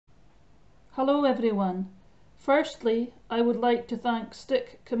Hello everyone. Firstly, I would like to thank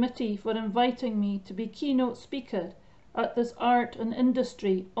STIC Committee for inviting me to be keynote speaker at this Art and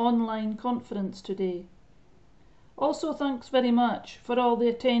Industry online conference today. Also thanks very much for all the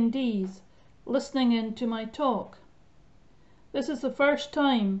attendees listening in to my talk. This is the first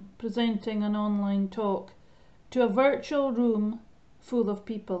time presenting an online talk to a virtual room full of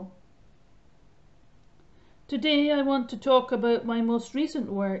people. Today I want to talk about my most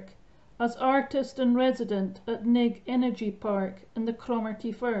recent work as artist and resident at Nigg Energy Park in the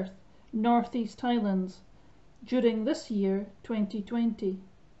Cromarty Firth, North East Highlands, during this year, 2020.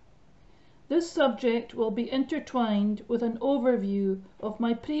 This subject will be intertwined with an overview of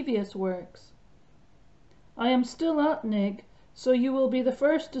my previous works. I am still at Nigg, so you will be the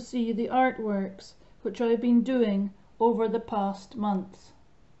first to see the artworks which I have been doing over the past months.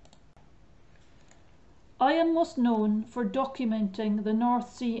 I am most known for documenting the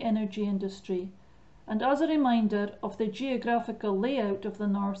North Sea energy industry, and as a reminder of the geographical layout of the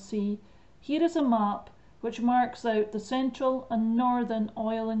North Sea, here is a map which marks out the central and northern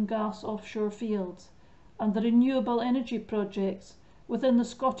oil and gas offshore fields and the renewable energy projects within the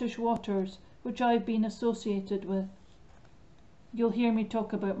Scottish waters which I've been associated with. You'll hear me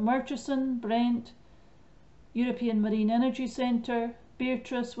talk about Murchison, Brent, European Marine Energy Centre,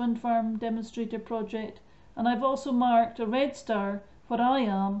 Beatrice Wind Farm Demonstrator Project, and I've also marked a red star where I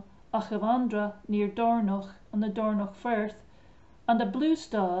am, Achevandra, near Dornoch and the Dornoch Firth, and a blue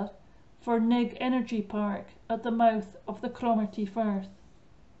star for Nigg Energy Park at the mouth of the Cromarty Firth.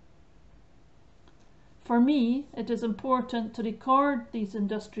 For me, it is important to record these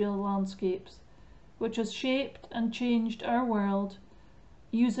industrial landscapes, which has shaped and changed our world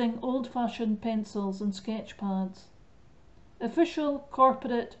using old-fashioned pencils and sketch pads. Official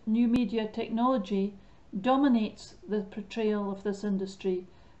corporate new media technology dominates the portrayal of this industry,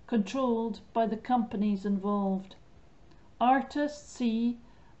 controlled by the companies involved. Artists see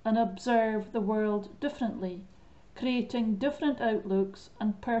and observe the world differently, creating different outlooks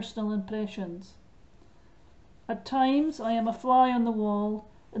and personal impressions. At times I am a fly on the wall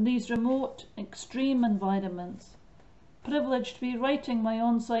in these remote, extreme environments, privileged to be writing my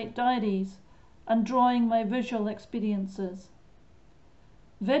on-site diaries and drawing my visual experiences.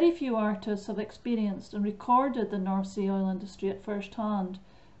 Very few artists have experienced and recorded the North Sea oil industry at first hand.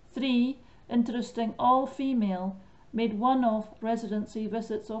 3 interesting all-female made one-off residency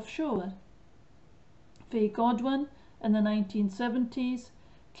visits offshore. Faye Godwin in the 1970s,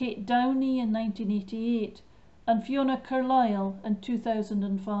 Kate Downey in 1988, and Fiona Carlisle in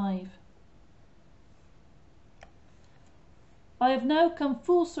 2005. I have now come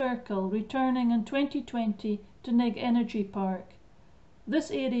full circle, returning in 2020 to Nigg Energy Park.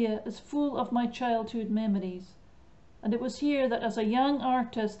 This area is full of my childhood memories, and it was here that as a young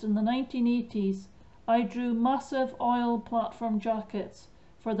artist in the 1980s I drew massive oil platform jackets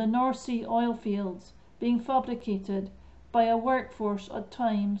for the North Sea oil fields being fabricated by a workforce at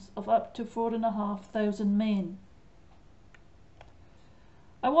times of up to 4,500 men.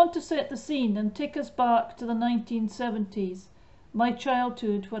 I want to set the scene and take us back to the 1970s, my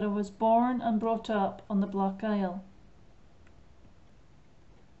childhood where I was born and brought up on the Black Isle.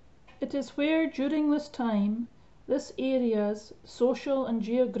 It is where during this time this area's social and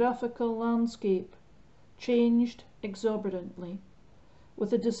geographical landscape changed exorbitantly. With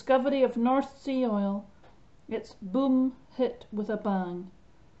the discovery of North Sea oil, its boom hit with a bang,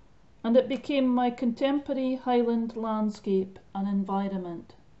 and it became my contemporary Highland landscape and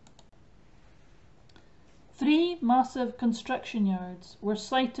environment. 3 massive construction yards were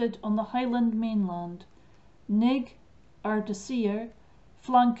sited on the Highland mainland: Nigg, Artic,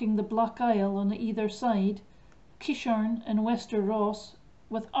 flanking the Black Isle on either side, Kishorn in Wester Ross,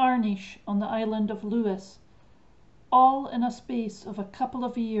 with Arnish on the island of Lewis. All in a space of a couple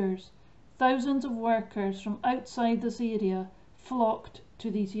of years, thousands of workers from outside this area flocked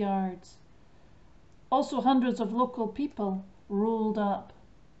to these yards. Also hundreds of local people rolled up.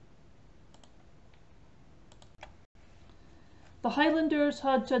 The Highlanders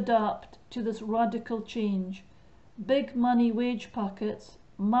had to adapt to this radical change. Big money wage packets,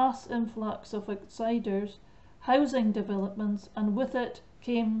 mass influx of outsiders, housing developments, and with it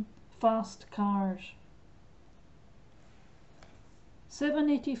came fast cars.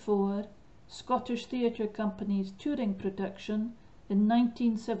 784, Scottish Theatre Company's touring production in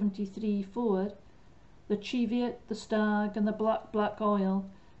 1973-4, The Cheviot, The Stag and the Black Oil,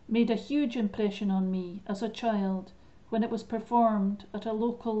 made a huge impression on me as a child when it was performed at a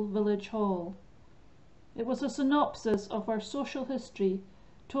local village hall. It was a synopsis of our social history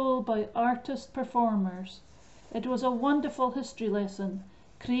told by artist performers. It was a wonderful history lesson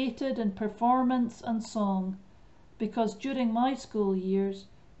created in performance and song, because during my school years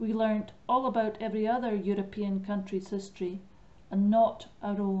we learnt all about every other European country's history and not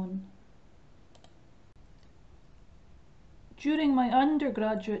our own. During my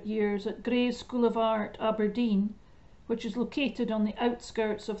undergraduate years at Gray's School of Art, Aberdeen, which is located on the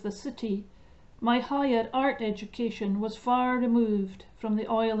outskirts of the city, my higher art education was far removed from the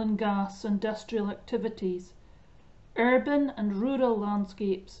oil and gas industrial activities. Urban and rural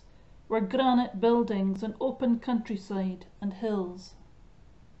landscapes were granite buildings and open countryside and hills.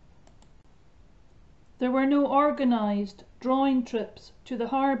 There were no organised drawing trips to the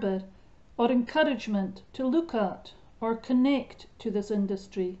harbour or encouragement to look at or connect to this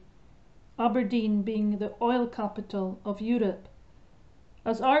industry, Aberdeen being the oil capital of Europe.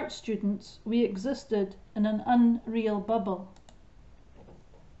 As art students, we existed in an unreal bubble.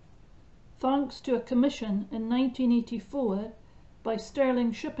 Thanks to a commission in 1984 by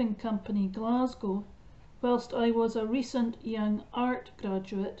Stirling Shipping Company, Glasgow, whilst I was a recent young art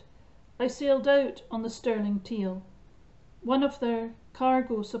graduate, I sailed out on the Stirling Teal, one of their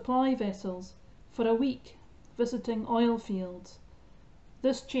cargo supply vessels, for a week, visiting oil fields.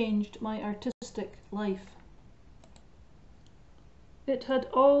 This changed my artistic life. It had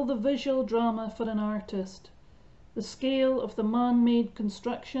all the visual drama for an artist, the scale of the man-made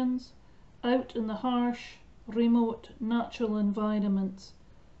constructions, out in the harsh, remote, natural environments,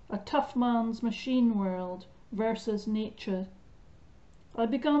 a tough man's machine world versus nature. I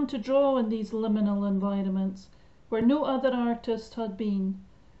began to draw in these liminal environments where no other artist had been.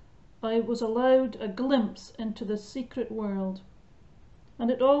 I was allowed a glimpse into this secret world, and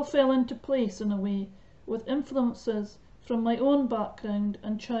it all fell into place in a way, with influences from my own background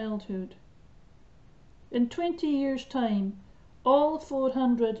and childhood. In 20 years' time, all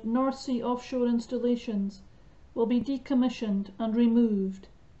 400 North Sea offshore installations will be decommissioned and removed.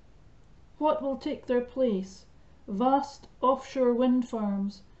 What will take their place? Vast offshore wind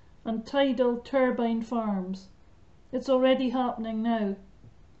farms and tidal turbine farms. It's already happening now.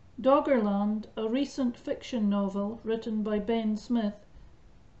 Doggerland, a recent fiction novel written by Ben Smith,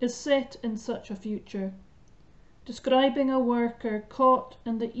 is set in such a future, describing a worker caught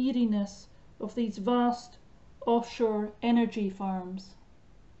in the eeriness of these vast offshore energy farms.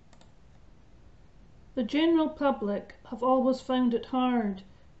 The general public have always found it hard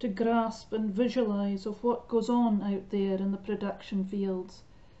to grasp and visualise of what goes on out there in the production fields.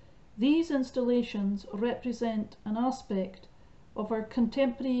 These installations represent an aspect of our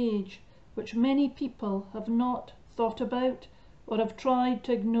contemporary age which many people have not thought about or have tried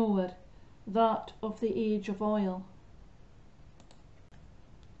to ignore, that of the age of oil.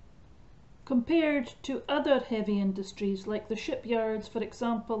 Compared to other heavy industries like the shipyards, for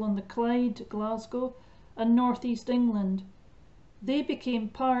example, on the Clyde, Glasgow and North East England, they became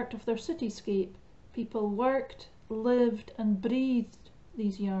part of their cityscape. People worked, lived and breathed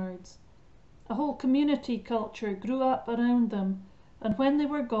these yards. A whole community culture grew up around them, and when they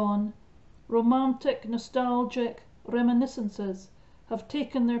were gone, romantic, nostalgic reminiscences have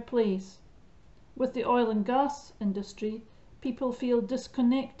taken their place. With the oil and gas industry, people feel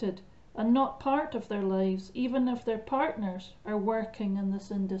disconnected and not part of their lives, even if their partners are working in this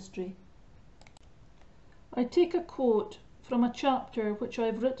industry. I take a quote from a chapter which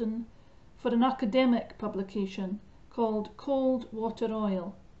I've written for an academic publication called Cold Water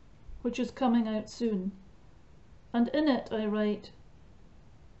Oil, which is coming out soon. And in it I write,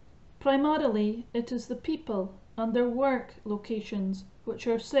 primarily it is the people and their work locations which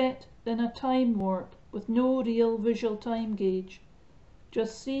are set in a time warp with no real visual time gauge,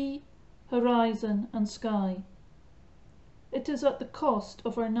 just sea, horizon and sky. It is at the cost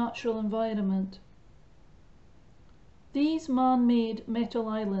of our natural environment. These man-made metal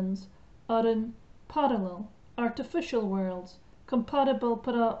islands are in parallel, artificial worlds, comparable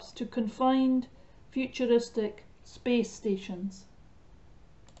perhaps to confined, futuristic space stations.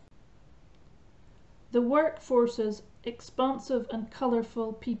 The workforce's expansive and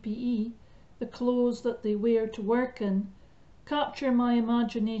colourful PPE, the clothes that they wear to work in, capture my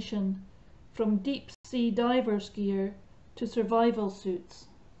imagination, from deep-sea divers gear to survival suits.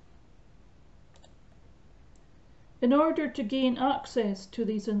 In order to gain access to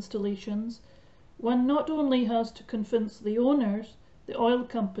these installations, one not only has to convince the owners, the oil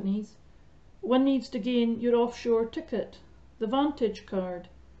companies, one needs to gain your offshore ticket, the Vantage card,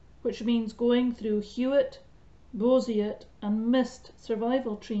 which means going through Hewitt, Boziet and MIST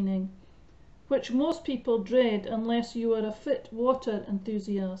survival training, which most people dread unless you are a fit water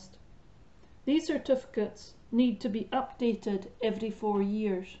enthusiast. These certificates need to be updated every 4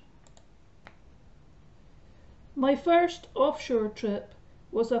 years. My first offshore trip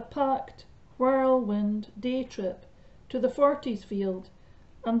was a packed whirlwind day trip to the Forties field,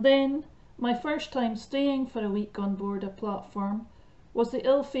 and then my first time staying for a week on board a platform was the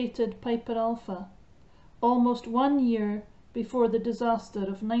ill-fated Piper Alpha, almost 1 year before the disaster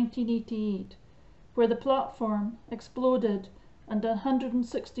of 1988, where the platform exploded and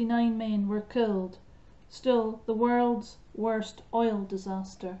 169 men were killed, still the world's worst oil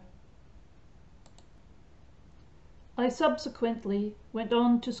disaster. I subsequently went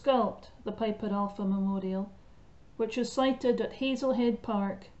on to sculpt the Piper Alpha Memorial, which is sited at Hazelhead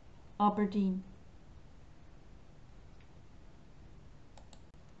Park, Aberdeen.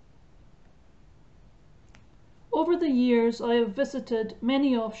 Over the years I have visited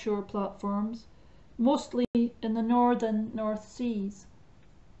many offshore platforms, mostly in the northern North Seas.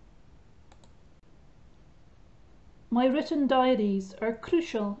 My written diaries are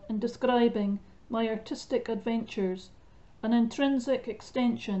crucial in describing my artistic adventures, an intrinsic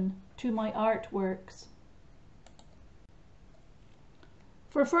extension to my artworks.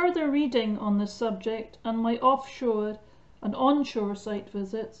 For further reading on this subject and my offshore and onshore site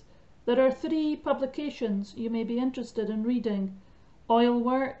visits, there are 3 publications you may be interested in reading: Oil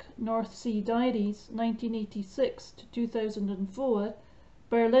Work, North Sea Diaries, 1986 to 2004,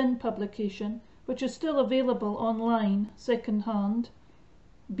 Berlin publication, which is still available online, second-hand;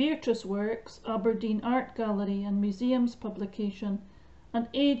 Beatrice Works, Aberdeen Art Gallery and Museums publication; and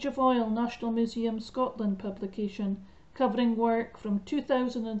Age of Oil National Museum Scotland publication, covering work from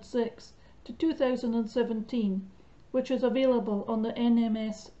 2006 to 2017, which is available on the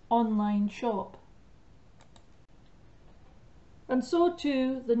NMS online shop. And so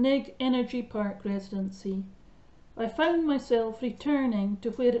too the Nigg Energy Park residency. I found myself returning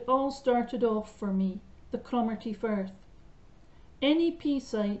to where it all started off for me, the Cromarty Firth. NEP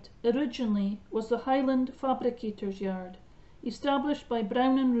site originally was the Highland Fabricators Yard, established by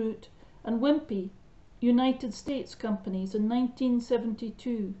Brown and Root and Wimpey, United States companies, in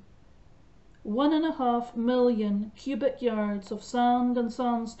 1972. 1.5 million cubic yards of sand and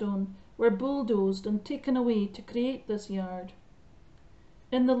sandstone were bulldozed and taken away to create this yard.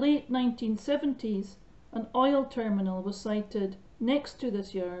 In the late 1970s, an oil terminal was sited next to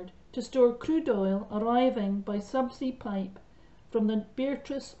this yard to store crude oil arriving by subsea pipe from the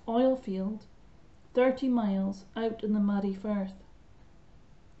Beatrice oil field 30 miles out in the Moray Firth,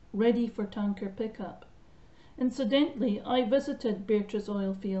 ready for tanker pickup. Incidentally, I visited Beatrice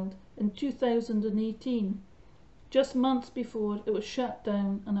oil field in 2018, just months before it was shut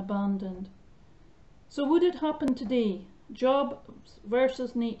down and abandoned. So would it happen today? Jobs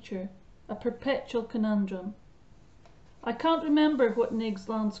versus nature, a perpetual conundrum. I can't remember what Nigg's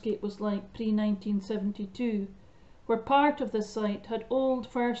landscape was like pre-1972, where part of this site had old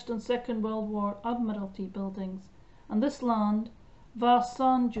First and Second World War Admiralty buildings, and this land, vast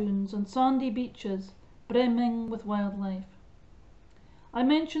sand dunes and sandy beaches brimming with wildlife. I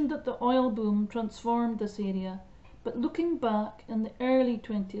mentioned that the oil boom transformed this area, but looking back in the early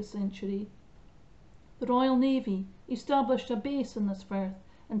 20th century, the Royal Navy established a base in this firth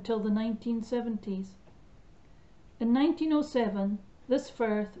until the 1970s. In 1907, this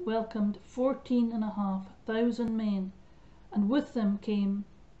firth welcomed 14,500 men, and with them came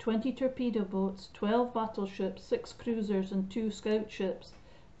 20 torpedo boats, 12 battleships, 6 cruisers and 2 scout ships.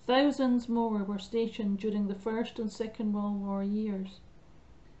 Thousands more were stationed during the First and Second World War years.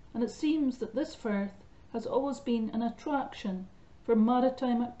 And it seems that this firth has always been an attraction for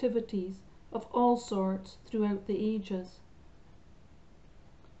maritime activities of all sorts throughout the ages.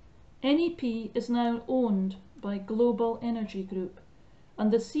 NEP is now owned by Global Energy Group,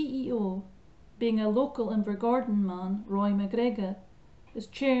 and the CEO, being a local Invergordon man, Roy McGregor, is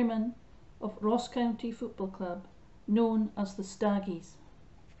chairman of Ross County Football Club, known as the Staggies.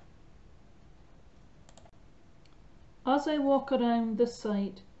 As I walk around this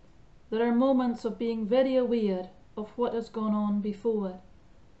site, there are moments of being very aware of what has gone on before.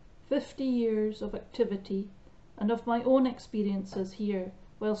 50 years of activity, and of my own experiences here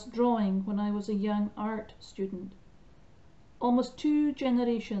whilst drawing when I was a young art student. Almost 2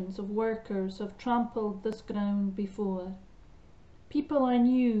 generations of workers have trampled this ground before. People I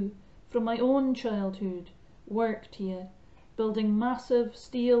knew from my own childhood worked here, building massive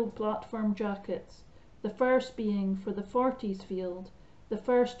steel platform jackets, the first being for the Forties field, the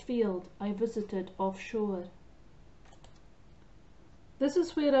first field I visited offshore. This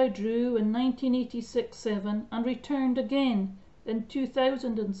is where I drew in 1986-7 and returned again in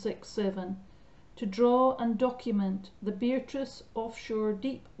 2006-7 to draw and document the Beatrice Offshore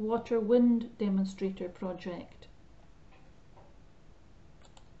Deep Water Wind Demonstrator project.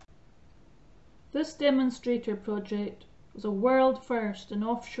 This demonstrator project was a world first in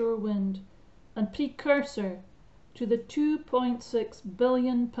offshore wind and precursor to the £2.6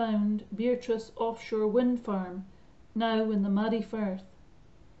 billion Beatrice offshore windfarm, now in the Moray Firth.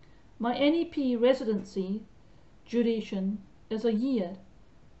 My NEP residency duration is a year,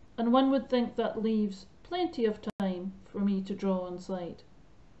 and one would think that leaves plenty of time for me to draw on site.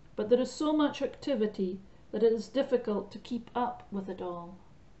 But there is so much activity that it is difficult to keep up with it all.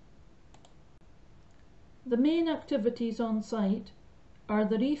 The main activities on site are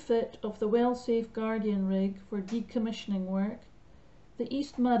the refit of the well-safe Guardian rig for decommissioning work, the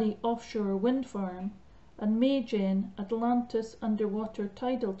East Moray Offshore Windfarm, and Maygen Atlantis underwater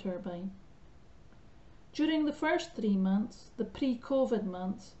tidal turbine. During the first 3 months, the pre-COVID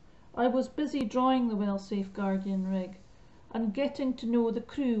months, I was busy drawing the well-safe Guardian rig and getting to know the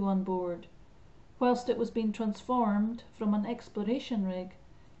crew on board, whilst it was being transformed from an exploration rig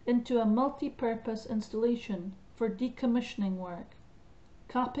into a multi-purpose installation for decommissioning work,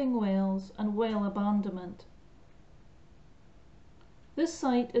 capping wells and well abandonment. This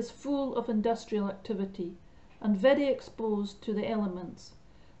site is full of industrial activity and very exposed to the elements,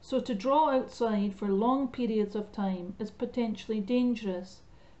 so to draw outside for long periods of time is potentially dangerous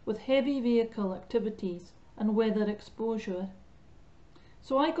with heavy vehicle activities and weather exposure.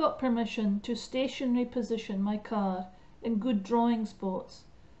 So I got permission to stationary position my car in good drawing spots.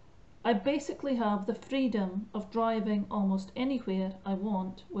 I basically have the freedom of driving almost anywhere I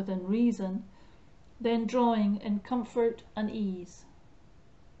want within reason, then drawing in comfort and ease.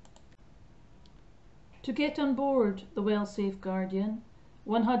 To get on board the well-safe Guardian,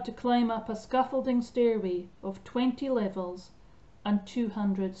 one had to climb up a scaffolding stairway of 20 levels and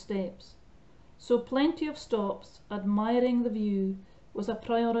 200 steps, so plenty of stops admiring the view was a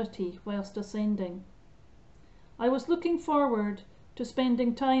priority whilst ascending. I was looking forward to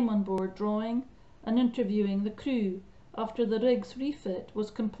spending time on board drawing and interviewing the crew after the rig's refit was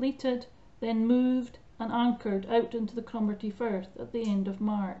completed, then moved and anchored out into the Cromarty Firth at the end of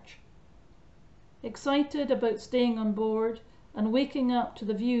March. Excited about staying on board and waking up to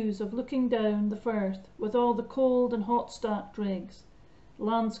the views of looking down the Firth with all the cold and hot stacked rigs,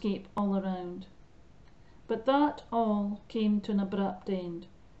 landscape all around. But that all came to an abrupt end,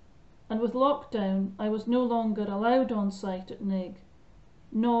 and with lockdown I was no longer allowed on site at Nigg,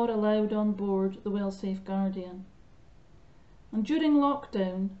 nor allowed on board the well-safe Guardian. And during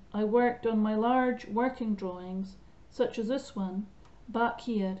lockdown I worked on my large working drawings, such as this one, back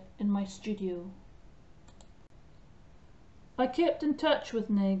here in my studio. I kept in touch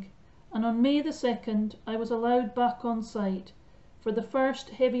with Nigg, and on May the 2nd I was allowed back on site for the first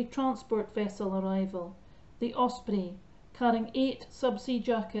heavy transport vessel arrival, the Osprey, carrying 8 subsea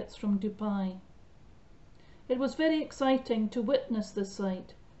jackets from Dubai. It was very exciting to witness this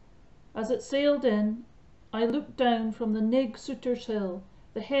sight. As it sailed in, I looked down from the Nigg Souters Hill,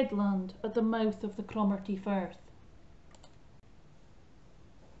 the headland at the mouth of the Cromarty Firth.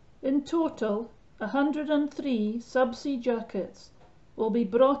 In total, 103 subsea jackets will be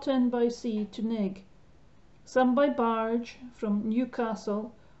brought in by sea to Nigg, some by barge from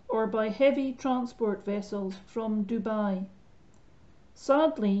Newcastle or by heavy transport vessels from Dubai.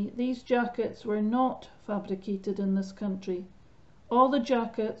 Sadly, these jackets were not fabricated in this country. All the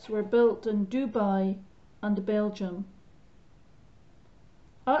jackets were built in Dubai and Belgium.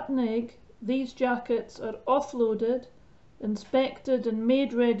 At Nigg, these jackets are offloaded, inspected and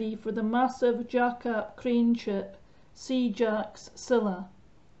made ready for the massive jack-up crane ship Sea-Jacks Scylla.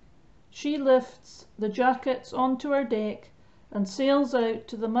 She lifts the jackets onto her deck and sails out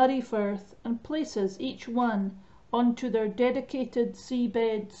to the Moray Firth and places each one onto their dedicated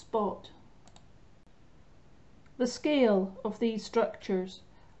seabed spot. The scale of these structures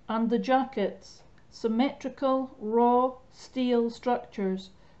and the jackets, symmetrical raw steel structures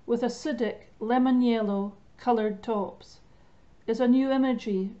with acidic lemon yellow coloured tops, is a new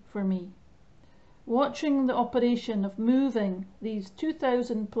imagery for me. Watching the operation of moving these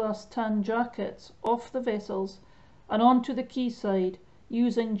 2,000+ ton jackets off the vessels and onto the quayside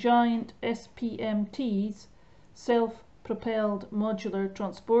using giant SPMTs, self-propelled modular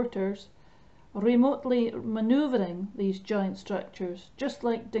transporters, remotely manoeuvring these giant structures just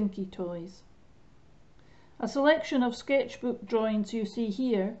like dinky toys. A selection of sketchbook drawings you see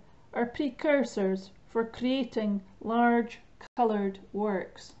here are precursors for creating large coloured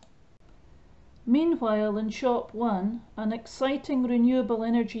works. Meanwhile, in Shop 1, an exciting renewable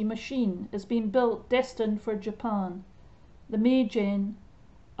energy machine is being built destined for Japan, the Maygen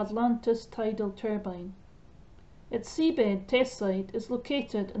Atlantis tidal turbine. Its seabed test site is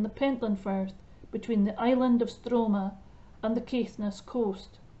located in the Pentland Firth between the island of Stroma and the Caithness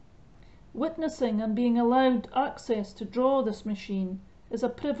coast. Witnessing and being allowed access to draw this machine is a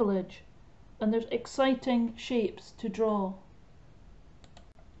privilege, and there's exciting shapes to draw.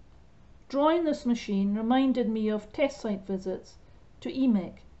 Drawing this machine reminded me of test site visits to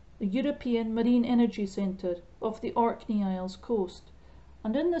EMIC, the European Marine Energy Centre off the Orkney Isles coast,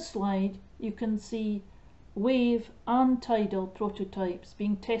 and in this slide you can see wave and tidal prototypes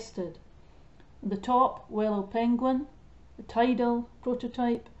being tested. On the top, Wellow Penguin, the tidal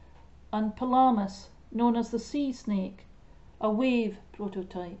prototype, and Palamas, known as the sea snake, a wave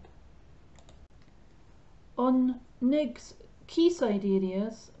prototype. On Nigg's quayside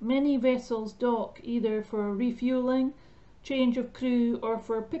areas, many vessels dock either for refuelling, change of crew, or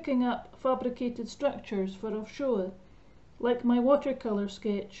for picking up fabricated structures for offshore, like my watercolour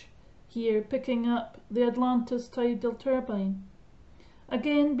sketch here picking up the Atlantis tidal turbine.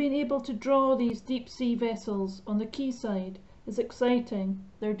 Again, being able to draw these deep sea vessels on the quayside is exciting,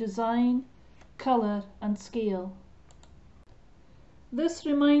 their design, colour and scale. This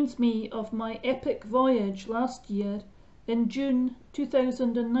reminds me of my epic voyage last year in June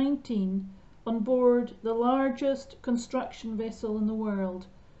 2019 on board the largest construction vessel in the world,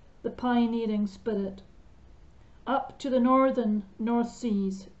 the Pioneering Spirit, up to the North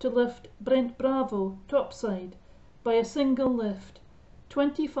Seas to lift Brent Bravo topside by a single lift,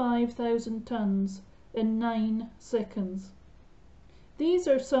 25,000 tons in 9 seconds. These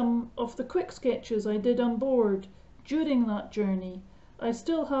are some of the quick sketches I did on board during that journey. I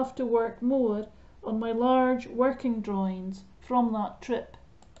still have to work more on my large working drawings from that trip.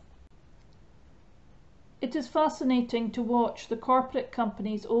 It is fascinating to watch the corporate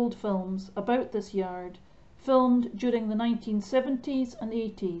company's old films about this yard, filmed during the 1970s and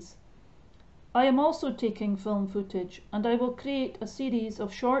 80s. I am also taking film footage, and I will create a series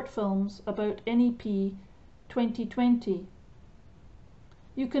of short films about NEP 2020.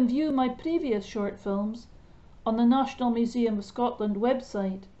 You can view my previous short films on the National Museum of Scotland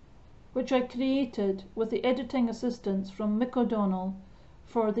website, which I created with the editing assistance from Mick O'Donnell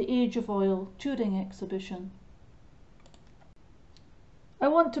for the Age of Oil touring exhibition. I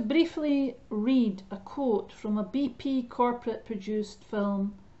want to briefly read a quote from a BP corporate produced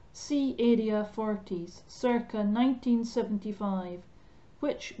film, Sea Area 40s, circa 1975,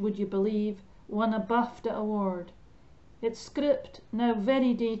 which, would you believe, won a BAFTA award. Its script, now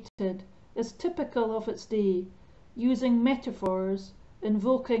very dated, is typical of its day, using metaphors,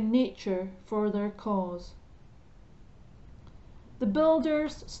 invoking nature for their cause. The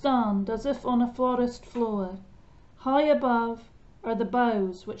builders stand as if on a forest floor. High above are the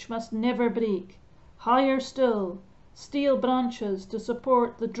boughs which must never break. Higher still, steel branches to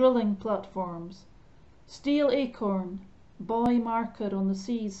support the drilling platforms. Steel acorn, buoy marker on the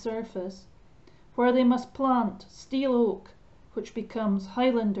sea's surface, where they must plant steel oak, which becomes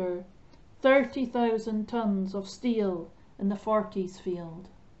Highlander, 30,000 tons of steel in the 40s field.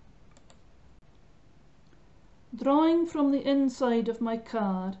 Drawing from the inside of my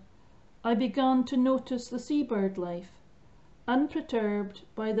car, I began to notice the seabird life, unperturbed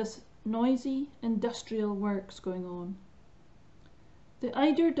by this noisy industrial works going on. The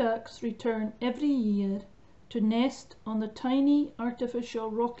Eider Ducks return every year to nest on the tiny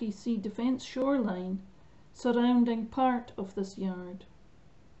artificial rocky sea defence shoreline surrounding part of this yard.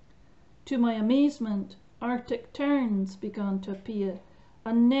 To my amazement, Arctic terns began to appear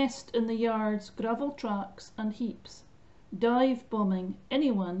and nest in the yard's gravel tracks and heaps, dive bombing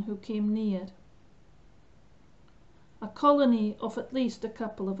anyone who came near. A colony of at least a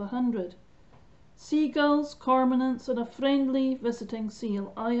couple of 100. Seagulls, cormorants and a friendly visiting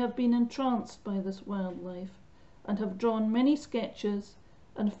seal. I have been entranced by this wildlife and have drawn many sketches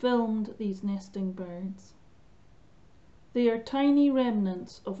and filmed these nesting birds. They are tiny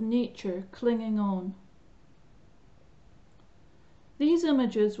remnants of nature clinging on. These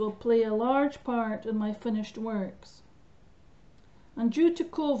images will play a large part in my finished works. And due to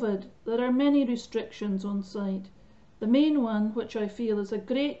COVID, there are many restrictions on site. The main one, which I feel is a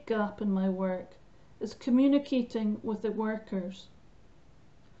great gap in my work, is communicating with the workers.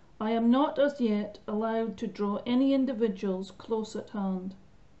 I am not as yet allowed to draw any individuals close at hand.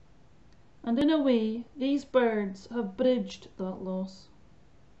 And in a way, these birds have bridged that loss.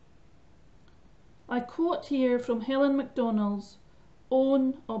 I quote here from Helen MacDonald's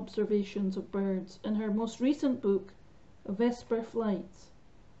own observations of birds in her most recent book, Vesper Flights,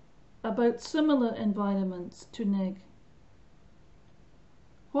 about similar environments to Nigg.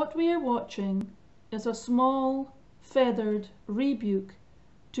 What we are watching is a small, feathered rebuke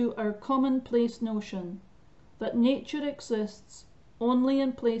to our commonplace notion that nature exists only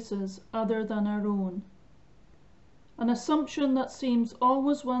in places other than our own. an assumption that seems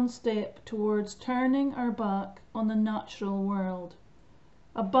always one step towards turning our back on the natural world,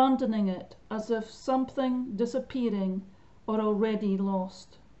 abandoning it as if something disappearing or already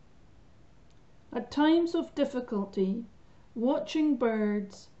lost. At times of difficulty, watching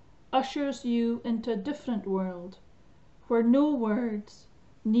birds ushers you into a different world, where no words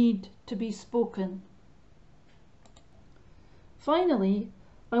need to be spoken. Finally,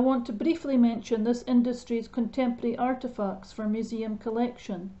 I want to briefly mention this industry's contemporary artefacts for museum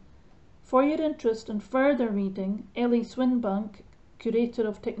collection. For your interest in further reading, Ellie Swinbank, Curator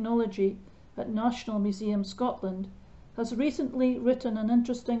of Technology at National Museum Scotland, has recently written an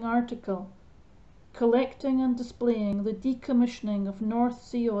interesting article collecting and displaying the decommissioning of North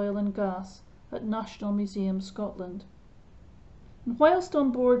Sea oil and gas at National Museum Scotland. And whilst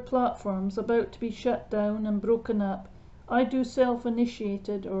on board platforms about to be shut down and broken up, I do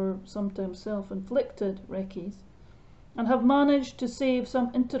self-initiated or sometimes self-inflicted recce's and have managed to save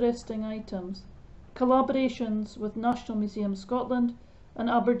some interesting items, collaborations with National Museum Scotland and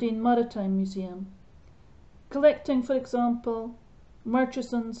Aberdeen Maritime Museum, collecting, for example,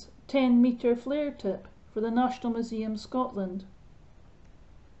 Murchison's 10-metre flare tip for the National Museum Scotland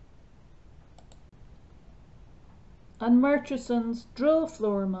and Murchison's drill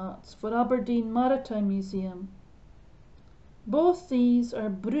floor mats for Aberdeen Maritime Museum. Both these are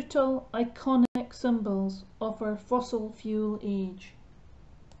brutal, iconic symbols of our fossil fuel age.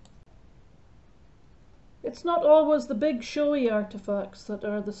 It's not always the big showy artefacts that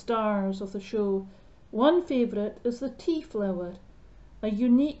are the stars of the show. One favourite is the tea flower, a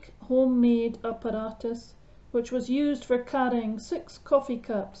unique homemade apparatus which was used for carrying 6 coffee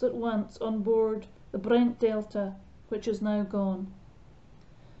cups at once on board the Brent Delta, which is now gone.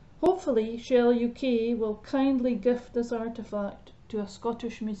 Hopefully Shell UK will kindly gift this artefact to a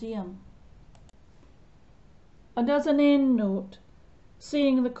Scottish museum. And as an end note,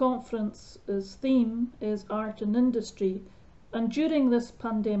 seeing the conference's theme is art and industry, and during this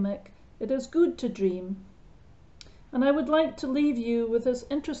pandemic it is good to dream. And I would like to leave you with this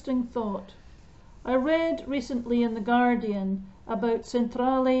interesting thought. I read recently in The Guardian about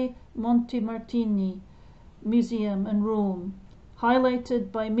Centrale Montemartini Museum in Rome,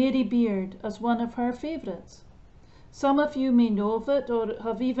 highlighted by Mary Beard as one of her favourites. Some of you may know of it or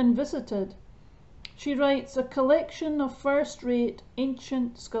have even visited. She writes, a collection of first-rate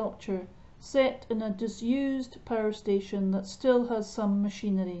ancient sculpture set in a disused power station that still has some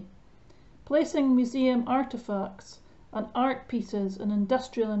machinery. Placing museum artefacts and art pieces in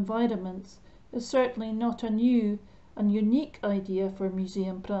industrial environments is certainly not a new and unique idea for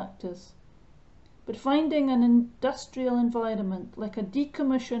museum practice. But finding an industrial environment like a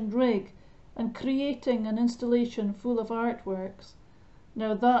decommissioned rig and creating an installation full of artworks,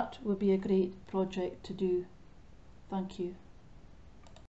 now that would be a great project to do. Thank you.